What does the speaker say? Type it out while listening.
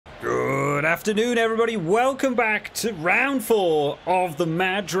Good afternoon, everybody. Welcome back to round 4 of the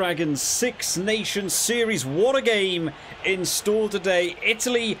Mad Dragons Six Nations Series. What a game in store today.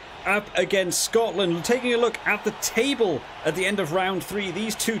 Italy up against Scotland. Taking a look at the table at the end of round 3,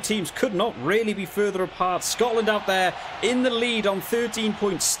 these two teams could not really be further apart. Scotland out there in the lead on 13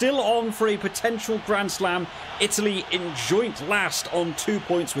 points, still on for a potential Grand Slam. Italy in joint last on 2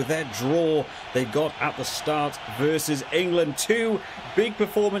 points with their draw they got at the start versus England. Two big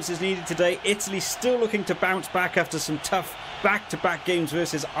performances needed today. Italy still looking to bounce back after some tough back-to-back games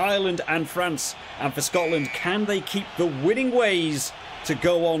versus Ireland and France. And for Scotland, can they keep the winning ways to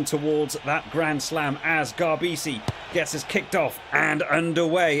go on towards that Grand Slam as Garbisi gets us kicked off and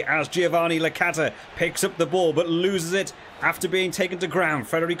underway as Giovanni Licata picks up the ball but loses it after being taken to ground.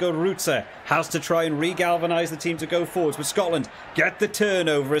 Federico Ruzza has to try and re-galvanise the team to go forwards, but Scotland get the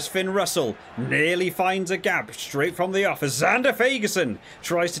turnover as Finn Russell nearly finds a gap straight from the off as Xander Fagerson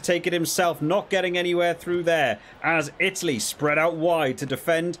tries to take it himself, not getting anywhere through there as Italy spread out wide to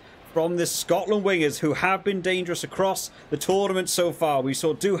defend from the Scotland wingers who have been dangerous across the tournament so far. We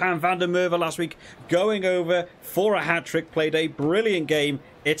saw Duhan van der Merwe last week going over for a hat-trick, played a brilliant game.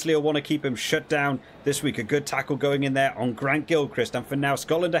 Italy will want to keep him shut down this week. A good tackle going in there on Grant Gilchrist. And for now,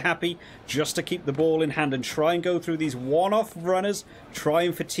 Scotland are happy just to keep the ball in hand and try and go through these one-off runners, try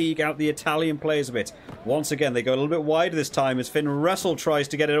and fatigue out the Italian players a bit. Once again, they go a little bit wider this time as Finn Russell tries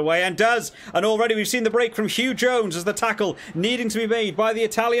to get it away and does. And already we've seen the break from Hugh Jones as the tackle needing to be made by the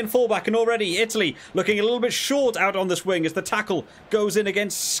Italian fullback. And already Italy looking a little bit short out on this wing as the tackle goes in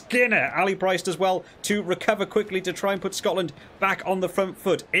against Skinner. Ali Price does well to recover quickly to try and put Scotland back on the front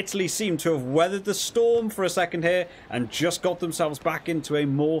foot. Italy seem to have weathered the storm for a second here and just got themselves back into a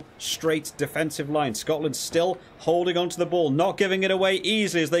more straight defensive line. Scotland still holding onto the ball, not giving it away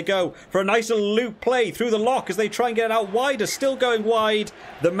easily as they go for a nice little loop play through the lock as they try and get it out wider. Still going wide.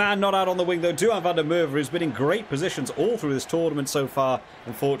 The man not out on the wing though, Duhan van der Merwe, who's been in great positions all through this tournament so far.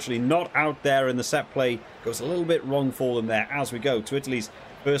 Unfortunately not out there in the set play. Goes a little bit wrong for them there as we go to Italy's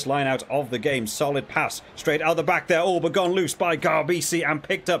first line out of the game. Solid pass straight out the back there. Oh, but gone loose by Garbisi and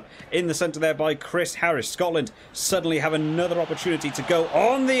picked up in the centre there by Chris Harris. Scotland suddenly have another opportunity to go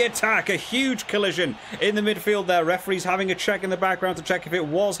on the attack. A huge collision in the midfield there. Referees having a check in the background to check if it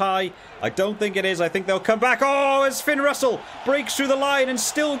was high. I don't think it is. I think they'll come back. Oh, as Finn Russell breaks through the line and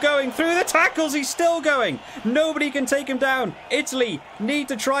still going through the tackles. He's still going. Nobody can take him down. Italy need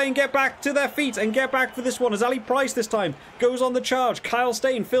to try and get back to their feet and get back for this one as Ali Price this time goes on the charge. Kyle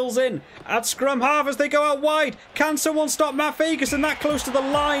Steyn fills in at scrum half as they go out wide. Can someone stop Matt Fagerson that close to the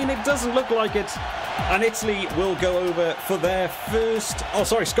line? It doesn't look like it. And Italy will go over for their first... Oh,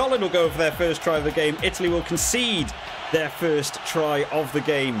 sorry, Scotland will go over for their first try of the game. Italy will concede their first try of the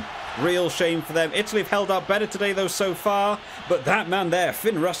game. Real shame for them. Italy have held out better today, though, so far. But that man there,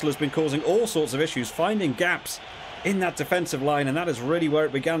 Finn Russell, has been causing all sorts of issues, finding gaps in that defensive line, and that is really where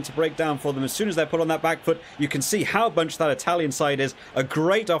it began to break down for them. As soon as they're put on that back foot, you can see how bunched that Italian side is. A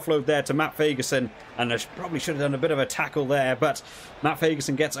great offload there to Matt Fagerson, and I probably should have done a bit of a tackle there, but Matt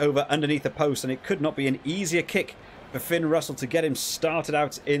Fagerson gets over underneath the post, and it could not be an easier kick for Finn Russell to get him started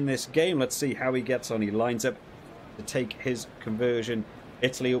out in this game. Let's see how he gets on. He lines up to take his conversion.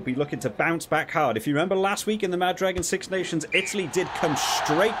 Italy will be looking to bounce back hard. If you remember last week in the Mad Dragon Six Nations, Italy did come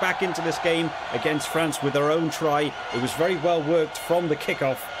straight back into this game against France with their own try. It was very well worked from the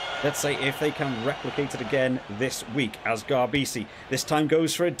kickoff. Let's say if they can replicate it again this week as Garbisi this time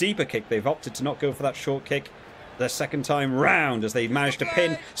goes for a deeper kick. They've opted to not go for that short kick the second time round as they managed to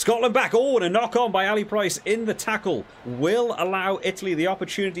pin Scotland back. Oh, and a knock on by Ali Price in the tackle will allow Italy the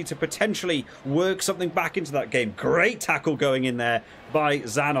opportunity to potentially work something back into that game. Great tackle going in there by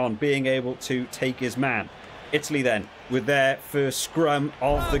Zanon, being able to take his man. Italy then with their first scrum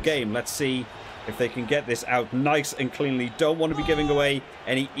of the game. Let's see if they can get this out nice and cleanly. Don't want to be giving away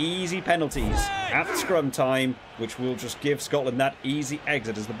any easy penalties at scrum time, which will just give Scotland that easy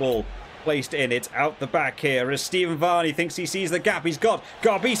exit as the ball placed in. It's out the back here as Stephen Varney thinks he sees the gap. He's got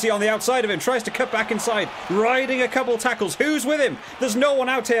Garbisi on the outside of him, tries to cut back inside, riding a couple tackles. Who's with him? There's no one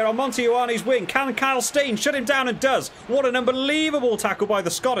out here on Monty Ioane's wing. Can Kyle Steyn shut him down? And does. What an unbelievable tackle by the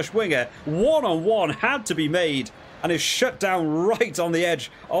Scottish winger. One-on-one had to be made and is shut down right on the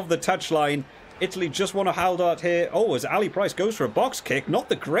edge of the touchline. Italy just want to hold out here. Oh, as Ali Price goes for a box kick. Not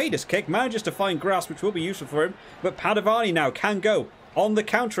the greatest kick. Manages to find grasp, which will be useful for him. But Padovani now can go on the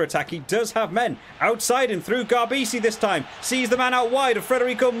counter-attack. He does have men outside and through. Garbisi this time sees the man out wide of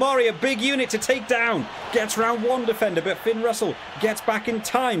Federico Mori, a big unit to take down. Gets round one defender, but Finn Russell gets back in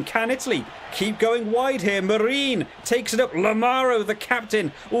time. Can Italy keep going wide here? Marine takes it up. Lamaro, the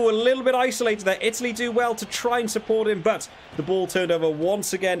captain. Oh, a little bit isolated there. Italy do well to try and support him, but the ball turned over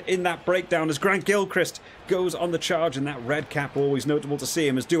once again in that breakdown as Grant Gilchrist goes on the charge, and that red cap, always notable to see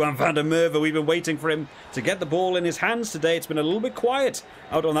him, as Duhan van der Merwe. We've been waiting for him to get the ball in his hands today. It's been a little bit quiet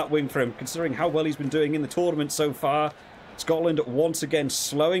out on that wing for him, considering how well he's been doing in the tournament so far. Scotland once again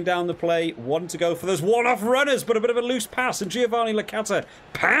slowing down the play, wanting to go for those one-off runners, but a bit of a loose pass, and Giovanni Licata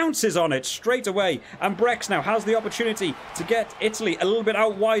pounces on it straight away. And Brex now has the opportunity to get Italy a little bit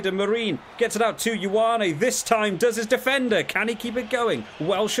out wider. Marine gets it out to Ioane. This time does his defender. Can he keep it going?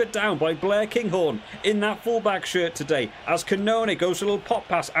 Well shut down by Blair Kinghorn in that fullback shirt today, as Canone goes for a little pop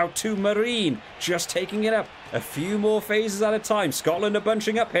pass out to Marine, just taking it up a few more phases at a time. Scotland are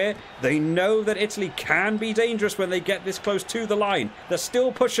bunching up here. They know that Italy can be dangerous when they get this close to the line. They're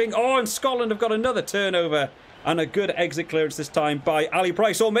still pushing. Oh, and Scotland have got another turnover. And a good exit clearance this time by Ali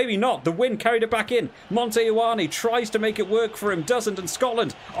Price, or maybe not. The wind carried it back in. Monte Ioane tries to make it work for him, doesn't, and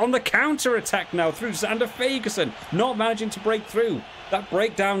Scotland on the counter-attack now through Xander Fagerson, not managing to break through. That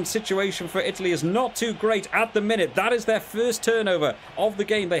breakdown situation for Italy is not too great at the minute. That is their first turnover of the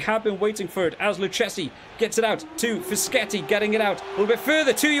game. They have been waiting for it as Lucchesi gets it out to Fischetti, getting it out a little bit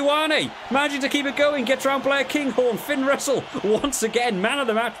further to Ioane. Managing to keep it going, gets around Blair Kinghorn. Finn Russell, once again, man of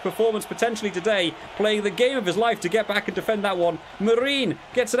the match performance potentially today, playing the game of his life to get back and defend that one. Marine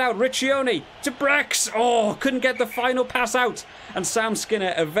gets it out, Riccione to Brex. Oh, couldn't get the final pass out. And Sam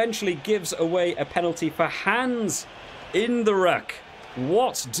Skinner eventually gives away a penalty for hands in the ruck.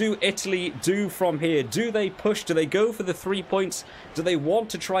 What do Italy do from here? Do they push? Do they go for the 3 points? Do they want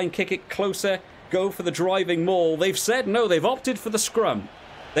to try and kick it closer? Go for the driving maul? They've said no. They've opted for the scrum.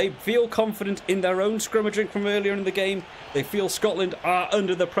 They feel confident in their own scrimmaging from earlier in the game. They feel Scotland are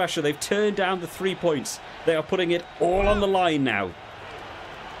under the pressure. They've turned down the 3 points. They are putting it all on the line now.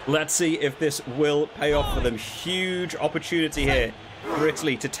 Let's see if this will pay off for them. Huge opportunity here for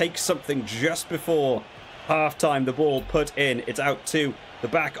Italy to take something just before half-time. The ball put in. It's out to the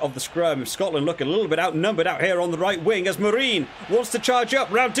back of the scrum. Scotland looking a little bit outnumbered out here on the right wing as Marine wants to charge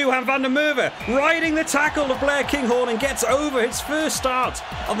up round Duhan van der Merwe, riding the tackle of Blair Kinghorn, and gets over his first start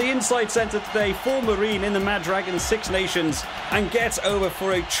on the inside centre today for Marine in the Mad Dragons Six Nations, and gets over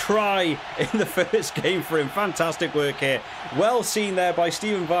for a try in the first game for him. Fantastic work here. Well seen there by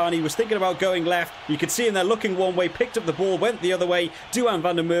Stephen Varney. Was thinking about going left. You could see him there looking one way, picked up the ball, went the other way. Duhan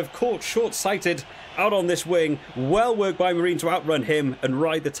van der Merwe caught short-sighted out on this wing. Well worked by Marine to outrun him and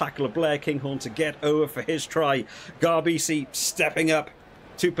ride the tackle of Blair Kinghorn to get over for his try. Garbisi stepping up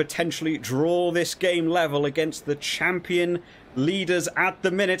to potentially draw this game level against the champion leaders at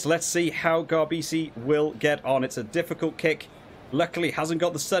the minute. Let's see how Garbisi will get on. It's a difficult kick. Luckily hasn't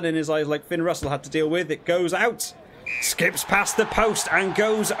got the sun in his eyes like Finn Russell had to deal with. It goes out, skips past the post and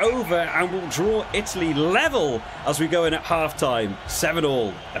goes over, and will draw Italy level as we go in at half-time.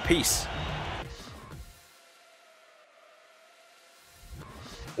 7-all apiece.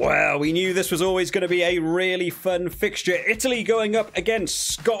 Well, we knew this was always going to be a really fun fixture. Italy going up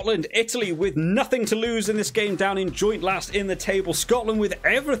against Scotland. Italy with nothing to lose in this game, down in joint last in the table. Scotland with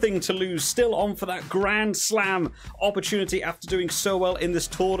everything to lose, still on for that Grand Slam opportunity after doing so well in this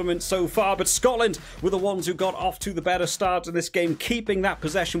tournament so far. But Scotland were the ones who got off to the better start in this game, keeping that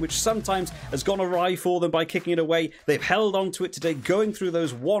possession, which sometimes has gone awry for them by kicking it away. They've held on to it today, going through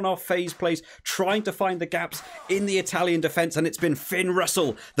those one-off phase plays, trying to find the gaps in the Italian defence, and it's been Finn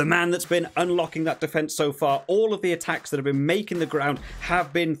Russell, the man that's been unlocking that defence so far. All of the attacks that have been making the ground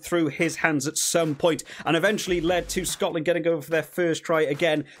have been through his hands at some point, and eventually led to Scotland getting over for their first try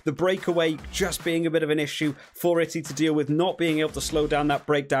again. The breakaway just being a bit of an issue for Italy to deal with, not being able to slow down that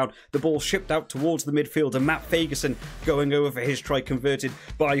breakdown. The ball shipped out towards the midfield, and Matt Fagerson going over for his try, converted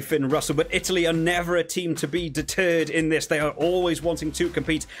by Finn Russell. But Italy are never a team to be deterred in this. They are always wanting to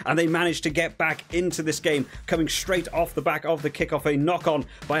compete, and they managed to get back into this game, coming straight off the back of the kickoff. A knock-on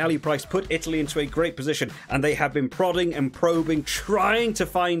by Ali Price put Italy into a great position, and they have been prodding and probing, trying to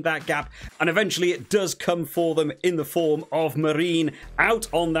find that gap, and eventually it does come for them in the form of Marine out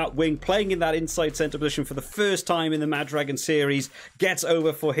on that wing, playing in that inside centre position for the first time in the Mad Dragon series. Gets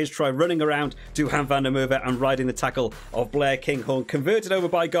over for his try, running around Duhan van der Merwe and riding the tackle of Blair Kinghorn, converted over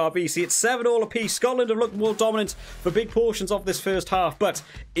by Garbisi. It's 7-all apiece. Scotland have looked more dominant for big portions of this first half, but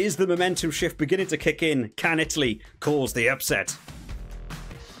is the momentum shift beginning to kick in? Can Italy cause the upset?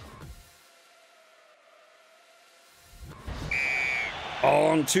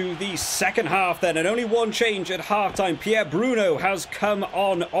 On to the second half then, and only one change at halftime. Pierre Bruno has come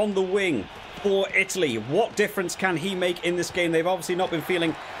on the wing for Italy. What difference can he make in this game? They've obviously not been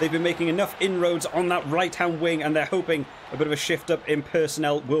feeling they've been making enough inroads on that right-hand wing, and they're hoping a bit of a shift up in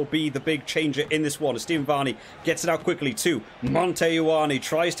personnel will be the big changer in this one. As Stephen Varney gets it out quickly to Monte Ioane,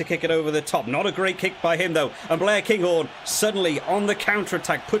 tries to kick it over the top. Not a great kick by him though, and Blair Kinghorn suddenly on the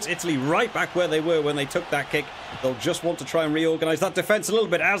counter-attack puts Italy right back where they were when they took that kick. They'll just want to try and reorganise that defence a little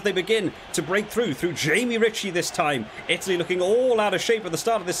bit as they begin to break through Jamie Ritchie this time. Italy looking all out of shape at the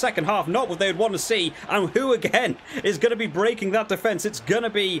start of the second half, not what they would want to see. And who again is going to be breaking that defence? It's going to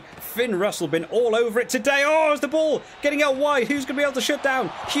be Finn Russell. Been all over it today. Oh, is the ball getting out wide? Who's going to be able to shut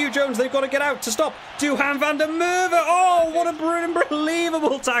down Hugh Jones? They've got to get out to stop Duhan van der Merwe. Oh, what a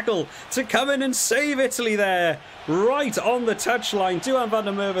unbelievable tackle to come in and save Italy there. Right on the touchline. Duhan van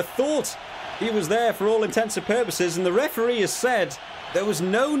der Merwe thought he was there for all intents and purposes, and the referee has said there was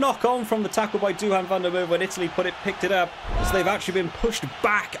no knock-on from the tackle by Duhan van der Merwe when Italy picked it up, so they've actually been pushed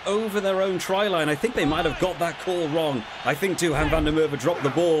back over their own try line. I think they might have got that call wrong. I think Duhan van der Merwe dropped the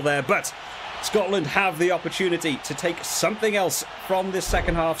ball there, but Scotland have the opportunity to take something else from this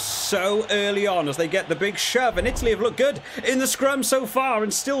second half so early on as they get the big shove, and Italy have looked good in the scrum so far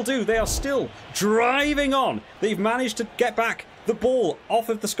and still do. They are still driving on. They've managed to get back the ball off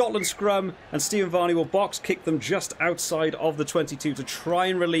of the Scotland scrum, and Stephen Varney will box kick them just outside of the 22 to try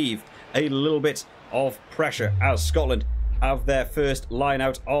and relieve a little bit of pressure as Scotland have their first line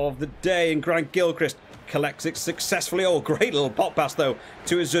out of the day, and Grant Gilchrist collects it successfully. Oh, great little pop pass though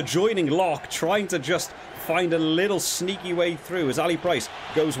to his adjoining lock, trying to just find a little sneaky way through as Ali Price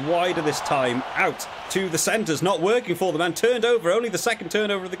goes wider this time, out to the centres, not working for them, and turned over, only the second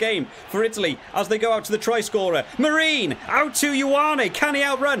turnover of the game for Italy as they go out to the try scorer. Marine out to Ioane. Can he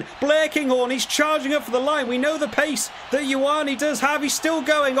outrun Blair Kinghorn? He's charging up for the line. We know the pace that Ioane does have. He's still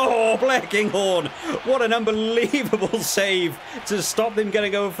going. Oh, Blair Kinghorn, what an unbelievable save to stop them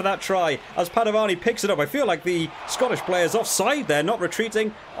getting over for that try as Padovani picks it up. I feel like the Scottish player's offside there, not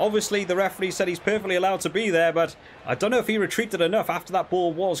retreating. Obviously the referee said he's perfectly allowed to be there, but I don't know if he retreated enough after that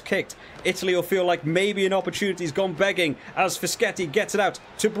ball was kicked. Italy will feel like maybe an opportunity's gone begging as Fischetti gets it out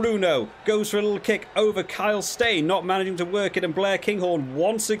to Bruno, goes for a little kick over Kyle Steyn, not managing to work it, and Blair Kinghorn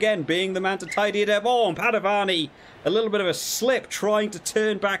once again being the man to tidy it up. Oh, and Padovani, a little bit of a slip trying to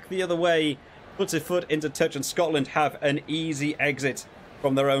turn back the other way, puts his foot into touch, and Scotland have an easy exit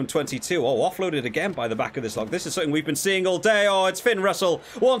from their own 22. Oh, offloaded again by the back of this log. This is something we've been seeing all day. Oh, it's Finn Russell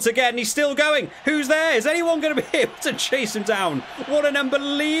once again. He's still going. Who's there? Is anyone going to be able to chase him down? What an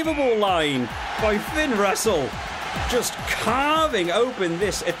unbelievable line by Finn Russell. Just carving open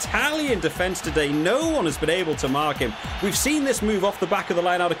this Italian defence today. No one has been able to mark him. We've seen this move off the back of the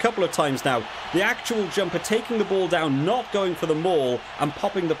line out a couple of times now. The actual jumper taking the ball down, not going for the maul and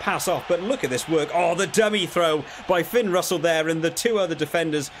popping the pass off. But look at this work. Oh, the dummy throw by Finn Russell there, and the two other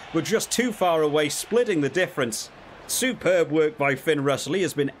defenders were just too far away, splitting the difference. Superb work by Finn Russell. He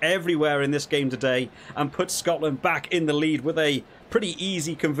has been everywhere in this game today and put Scotland back in the lead with a pretty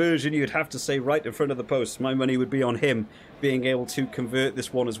easy conversion, you'd have to say, right in front of the post. My money would be on him being able to convert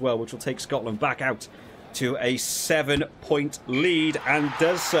this one as well, which will take Scotland back out to a 7-point lead, and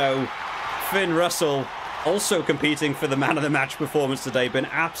does so. Finn Russell also competing for the man of the match performance today. Been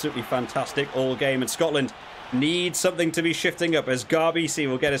absolutely fantastic all game, and Scotland need something to be shifting up as Garbisi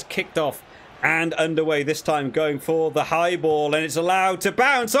will get us kicked off and underway, this time going for the high ball, and it's allowed to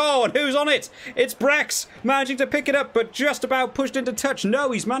bounce. Oh, and who's on it? It's Brex, managing to pick it up, but just about pushed into touch.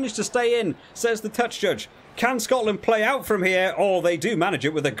 No, he's managed to stay in, says the touch judge. Can Scotland play out from here? Oh, they do manage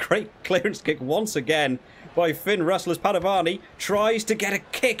it with a great clearance kick once again by Finn Russell as Padovani tries to get a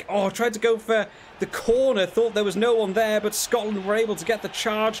kick. Oh, tried to go for the corner, thought there was no one there, but Scotland were able to get the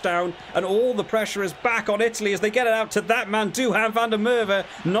charge down, and all the pressure is back on Italy as they get it out to that man, Duhan van der Merwe.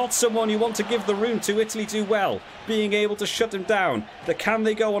 Not someone you want to give the room to. Italy do well being able to shut him down. Can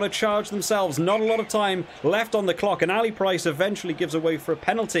they go on a charge themselves? Not a lot of time left on the clock, and Ali Price eventually gives away for a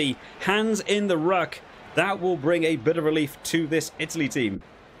penalty. Hands in the ruck. That will bring a bit of relief to this Italy team,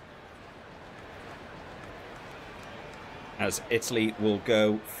 as Italy will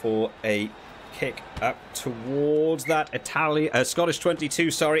go for a kick up towards that Scottish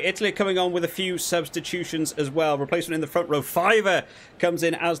 22. Sorry, Italy coming on with a few substitutions as well. Replacement in the front row. Fiver comes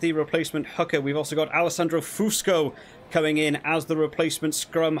in as the replacement hooker. We've also got Alessandro Fusco coming in as the replacement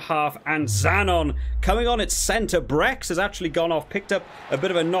scrum half, and Zanon coming on at centre. Brex has actually gone off, picked up a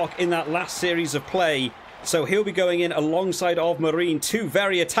bit of a knock in that last series of play, So he'll be going in alongside of Marine, two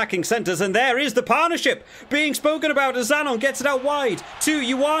very attacking centres. And there is the partnership being spoken about as Zanon gets it out wide to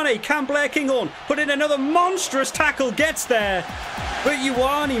Ioane. Can Blair Kinghorn put in another monstrous tackle, gets there. But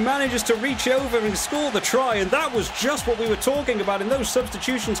Ioane manages to reach over and score the try. And that was just what we were talking about in those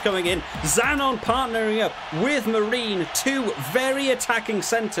substitutions coming in. Zanon partnering up with Marine, two very attacking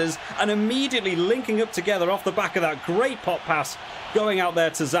centres, and immediately linking up together off the back of that great pop pass. Going out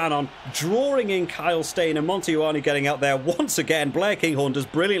there to Zanon, drawing in Kyle Steyn, and Monty Ioane getting out there once again. Blair Kinghorn does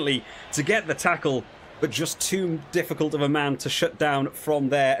brilliantly to get the tackle, but just too difficult of a man to shut down from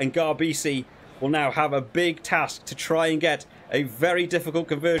there. And Garbisi will now have a big task to try and get a very difficult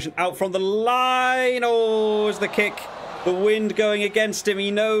conversion out from the line. Oh, is the kick. The wind going against him.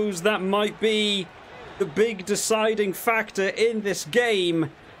 He knows that might be the big deciding factor in this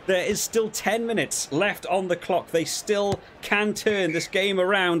game. There is still 10 minutes left on the clock. They still can turn this game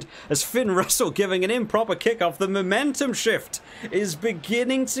around as Finn Russell giving an improper kickoff. The momentum shift is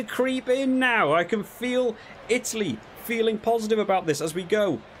beginning to creep in now. I can feel Italy feeling positive about this as we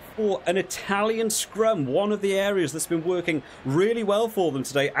go for an Italian scrum, one of the areas that's been working really well for them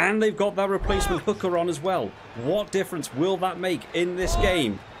today. And they've got that replacement hooker on as well. What difference will that make in this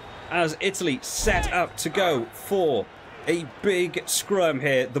game as Italy set up to go for a big scrum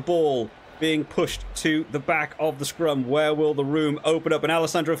here? The ball being pushed to the back of the scrum. Where will the room open up? And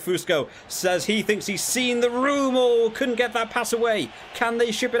Alessandro Fusco says he thinks he's seen the room. Oh, couldn't get that pass away. Can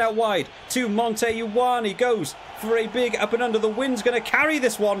they ship it out wide to Monte Ioane? Goes for a big up and under. The wind's going to carry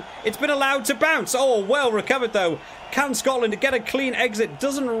this one. It's been allowed to bounce. Oh, well recovered though. Can Scotland get a clean exit?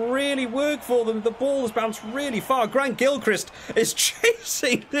 Doesn't really work for them. The ball has bounced really far. Grant Gilchrist is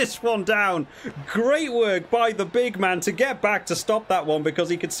chasing this one down. Great work by the big man to get back to stop that one, because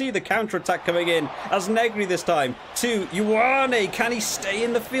he could see the counter-attack coming in as Negri this time to Ioane. Can he stay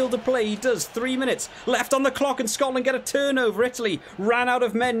in the field of play? He does. 3 minutes left on the clock and Scotland get a turnover. Italy ran out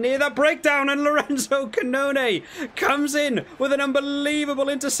of men near that breakdown, and Lorenzo Cannone comes in with an unbelievable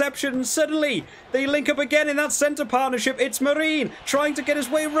interception. Suddenly they link up again in that centre partnership. It's Marine trying to get his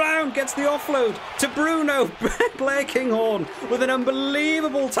way round, gets the offload to Bruno. Blair Kinghorn with an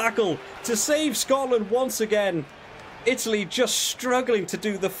unbelievable tackle to save Scotland once again. Italy just struggling to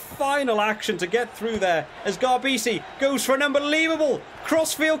do the final action to get through there as Garbisi goes for an unbelievable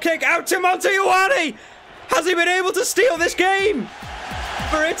crossfield kick out to Monte Ioane. Has he been able to steal this game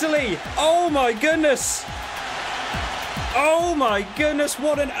for Italy? Oh my goodness. Oh my goodness,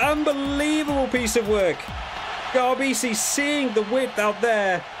 what an unbelievable piece of work. Garbisi seeing the width out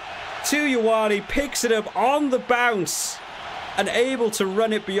there to Ioane, picks it up on the bounce and able to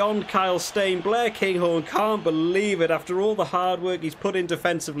run it beyond Kyle Steyn. Blair Kinghorn can't believe it after all the hard work he's put in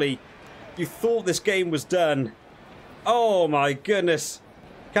defensively. You thought this game was done. Oh my goodness.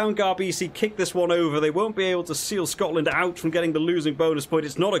 Can Garbisi kick this one over? They won't be able to seal Scotland out from getting the losing bonus point.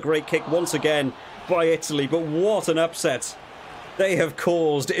 It's not a great kick once again by Italy, but what an upset they have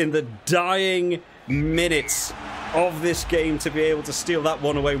caused in the dying minutes of this game to be able to steal that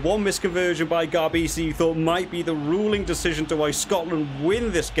one away. One misconversion by Garbisi you thought might be the ruling decision to why Scotland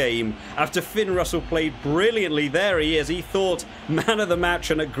win this game after Finn Russell played brilliantly. There he is. He thought man of the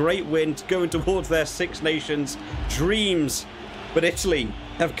match and a great win going towards their Six Nations dreams. But Italy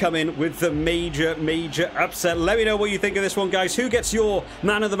have come in with the major upset. Let me know what you think of this one, guys. Who gets your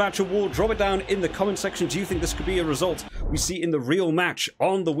Man of the Match award? Drop it down in the comment section. Do you think this could be a result we see in the real match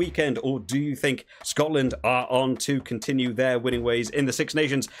on the weekend? Or do you think Scotland are on to continue their winning ways in the Six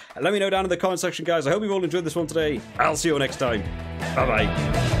Nations? Let me know down in the comment section, guys. I hope you've all enjoyed this one today. I'll see you all next time.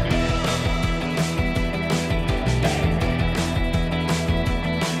 Bye-bye.